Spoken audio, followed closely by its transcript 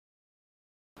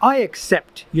I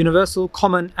accept universal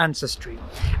common ancestry,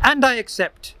 and I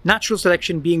accept natural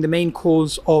selection being the main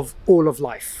cause of all of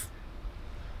life.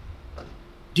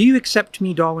 Do you accept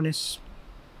me, Darwinists?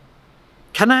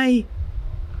 Can I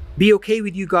be okay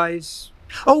with you guys?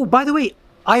 Oh, by the way,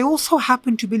 I also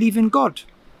happen to believe in God.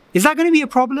 Is that going to be a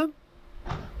problem?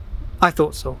 I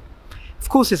thought so. Of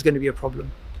course it's going to be a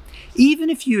problem. Even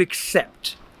if you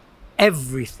accept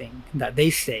everything that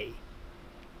they say,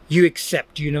 you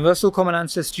accept universal common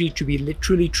ancestry to be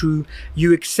literally true,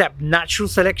 you accept natural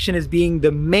selection as being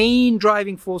the main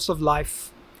driving force of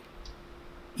life,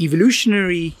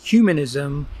 evolutionary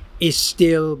humanism is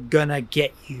still gonna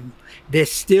get you. They're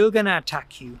still gonna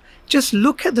attack you. Just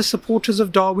look at the supporters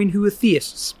of Darwin who were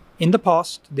theists. In the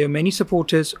past, there were many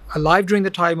supporters alive during the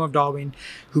time of Darwin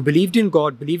who believed in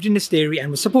God, believed in his theory,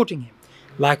 and were supporting him.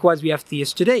 Likewise, we have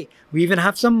theists today. We even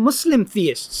have some Muslim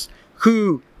theists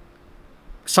who,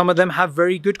 some of them have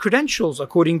very good credentials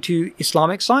according to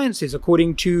Islamic sciences,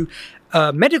 according to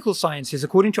medical sciences,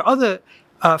 according to other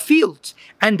fields.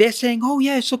 And they're saying, oh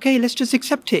yeah, it's okay, let's just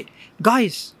accept it.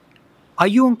 Guys, are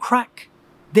you on crack?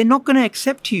 They're not going to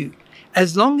accept you.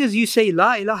 As long as you say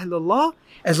La ilaha illallah,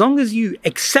 as long as you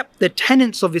accept the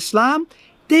tenets of Islam,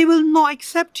 they will not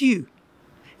accept you.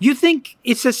 You think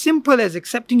it's as simple as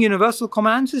accepting universal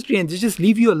common ancestry and they just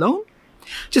leave you alone?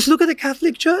 Just look at the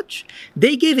Catholic Church.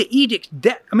 They gave an edict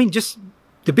that, just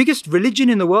the biggest religion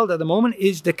in the world at the moment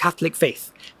is the Catholic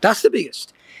faith. That's the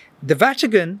biggest. The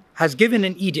Vatican has given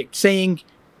an edict saying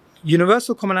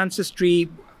universal common ancestry,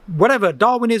 whatever,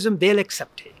 Darwinism, they'll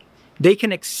accept it. They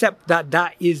can accept that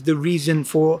that is the reason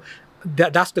for,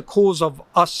 that's the cause of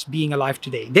us being alive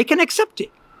today. They can accept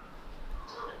it.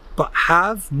 But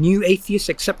have new atheists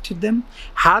accepted them?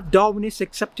 Have Darwinists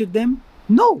accepted them?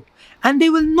 No. And they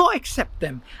will not accept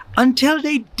them until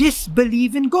they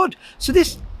disbelieve in God. So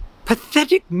this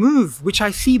pathetic move, which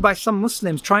I see by some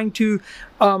Muslims trying to,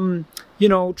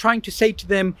 trying to say to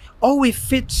them, oh, it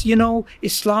fits,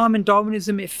 Islam and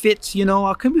Darwinism, it fits,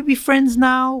 can we be friends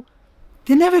now?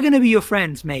 They're never going to be your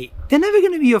friends, mate. They're never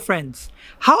going to be your friends.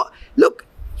 Look,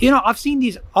 I've seen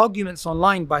these arguments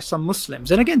online by some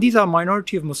Muslims. And again, these are a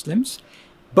minority of Muslims.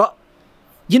 But,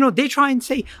 they try and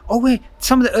say, oh, well,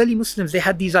 some of the early Muslims, they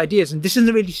had these ideas. And this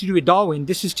isn't really to do with Darwin.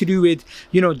 This is to do with,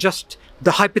 just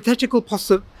the hypothetical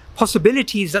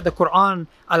possibilities that the Quran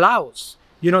allows,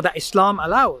 that Islam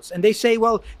allows. And they say,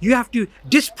 well, you have to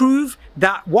disprove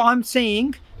that what I'm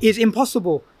saying is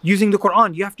impossible using the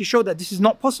Quran. You have to show that this is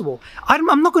not possible.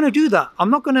 I'm not going to do that. I'm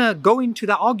not going to go into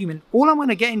that argument. All I'm going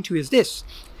to get into is this.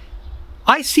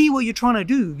 I see what you're trying to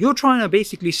do. You're trying to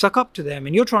basically suck up to them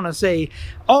and you're trying to say,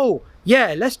 oh,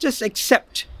 yeah, let's just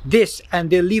accept this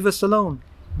and they'll leave us alone.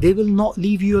 They will not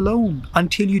leave you alone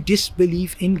until you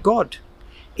disbelieve in God.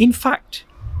 In fact,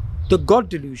 the God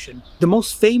delusion, the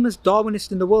most famous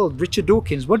Darwinist in the world, Richard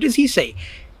Dawkins, what does he say?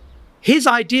 His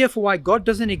idea for why God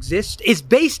doesn't exist is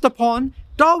based upon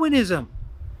Darwinism.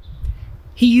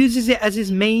 He uses it as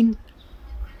his main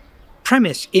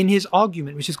premise in his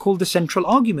argument, which is called the central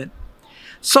argument.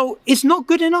 So it's not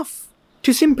good enough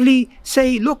to simply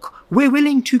say, look, we're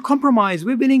willing to compromise,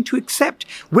 we're willing to accept,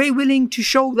 we're willing to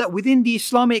show that within the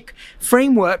Islamic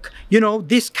framework,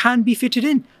 this can be fitted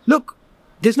in. Look,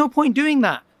 there's no point doing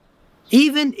that.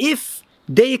 Even if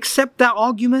they accept that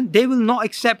argument, they will not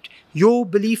accept your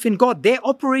belief in God. Their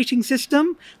operating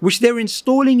system, which they're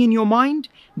installing in your mind,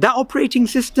 that operating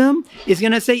system is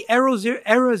going to say error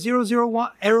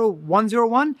 001, error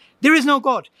 101. There is no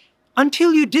God.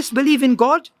 Until you disbelieve in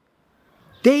God,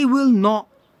 they will not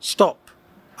stop.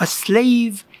 A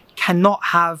slave cannot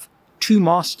have two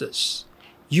masters.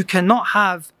 You cannot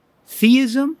have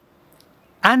theism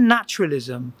and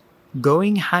naturalism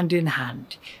going hand in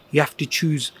hand. You have to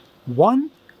choose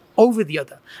one over the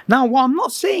other. Now, what I'm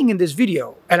not saying in this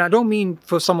video, and I don't mean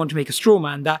for someone to make a straw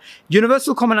man, that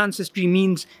universal common ancestry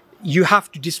means you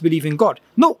have to disbelieve in God.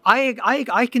 No,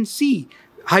 I can see,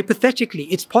 hypothetically,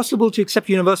 it's possible to accept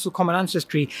universal common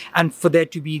ancestry and for there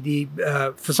to be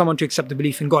for someone to accept the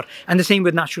belief in God. And the same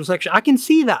with natural selection. I can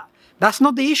see that. That's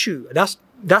not the issue.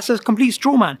 That's a complete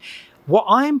straw man. What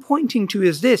I'm pointing to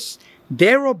is this.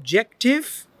 Their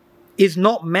objective is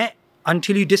not met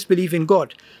until you disbelieve in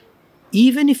God.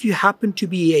 Even if you happen to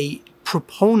be a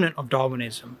proponent of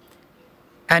Darwinism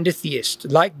and a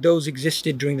theist, like those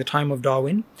existed during the time of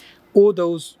Darwin, or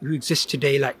those who exist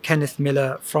today like Kenneth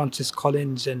Miller, Francis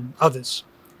Collins and others,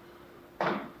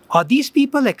 are these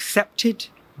people accepted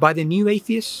by the new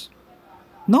atheists?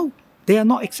 No, they are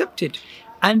not accepted.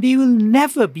 And they will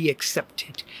never be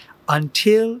accepted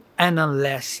until and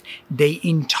unless they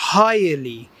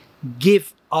entirely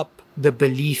give up the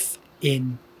belief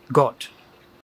in God.